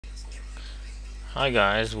Hi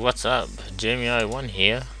guys, what's up? JamiI1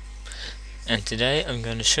 here, and today I'm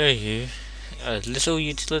going to show you a little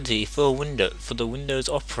utility for the Windows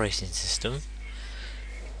operating system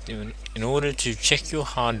in order to check your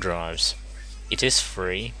hard drives. It is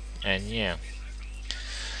free, and yeah.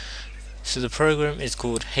 So the program is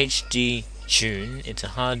called HDTune. It's a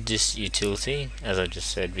hard disk utility, as I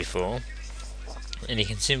just said before, and you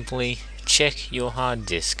can simply check your hard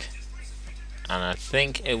disk. And I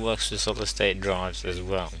think it works with solid state drives as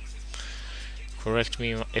well. Correct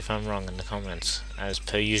me if I'm wrong in the comments, as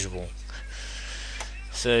per usual.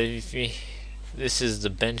 So this is the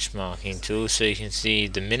benchmarking tool, so you can see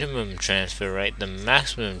the minimum transfer rate, the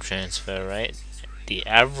maximum transfer rate, the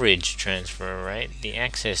average transfer rate, the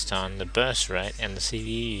access time, the burst rate, and the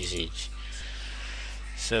CPU usage.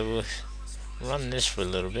 So we'll run this for a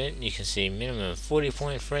little bit. You can see minimum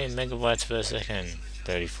 40.3 megabytes per second,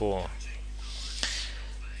 34.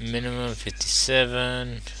 Minimum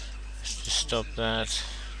 57. Let's just stop that.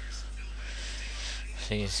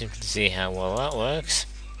 So you can simply see how well that works.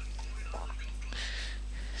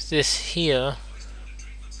 This here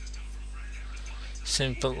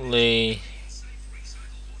simply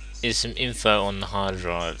is some info on the hard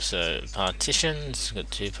drive. So partitions, got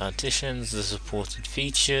 2 partitions, the supported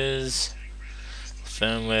features,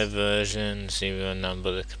 firmware version, serial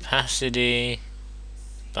number, the capacity,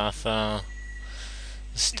 buffer,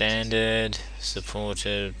 standard,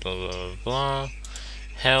 supported, blah blah blah, blah.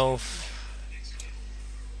 Health,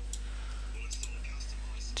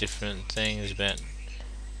 different things about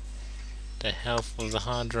the health of the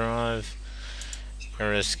hard drive,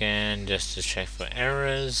 error scan just to check for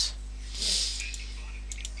errors.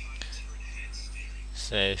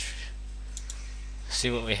 So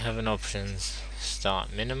see what we have in options: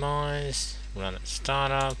 start, minimize, run at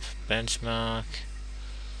startup, benchmark,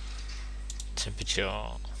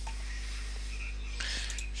 temperature,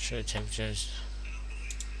 show temperatures.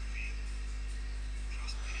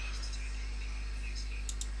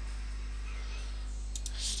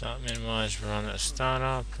 Start, minimize, run at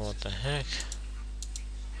startup. What the heck?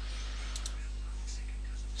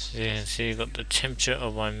 So you can see you've got the temperature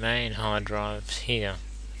of my main hard drive here,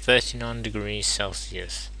 39 degrees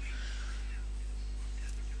Celsius.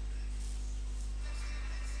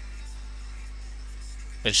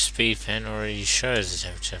 Which SpeedFan already shows the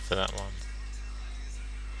temperature for that one.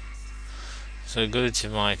 So go to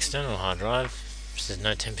my external hard drive. There's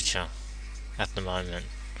no temperature at the moment.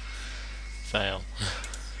 Fail.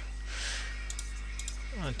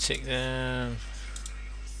 I'll tick them.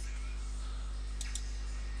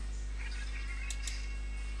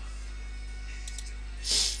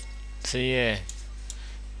 So yeah,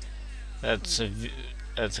 that's a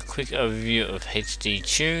quick overview of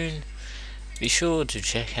HDTune. Be sure to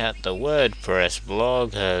check out the WordPress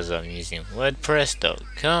blog, as I'm using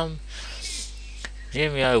WordPress.com,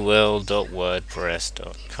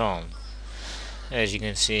 jamiworld.wordpress.com. As you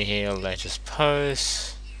can see here, latest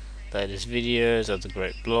posts, latest videos, other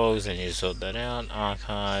great blogs, and you sort that out,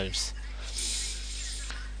 archives,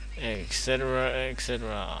 etc,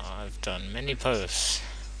 etc. I've done many posts.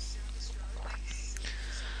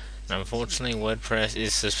 Unfortunately, WordPress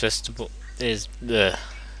is susceptible.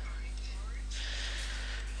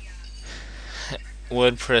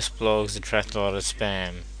 WordPress blogs attract a lot of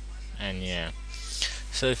spam, and yeah.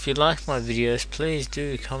 So if you like my videos, please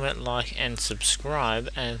do comment, like, and subscribe.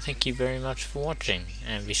 And thank you very much for watching.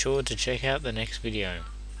 And be sure to check out the next video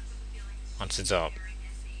once it's up.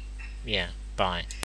 Yeah. Bye.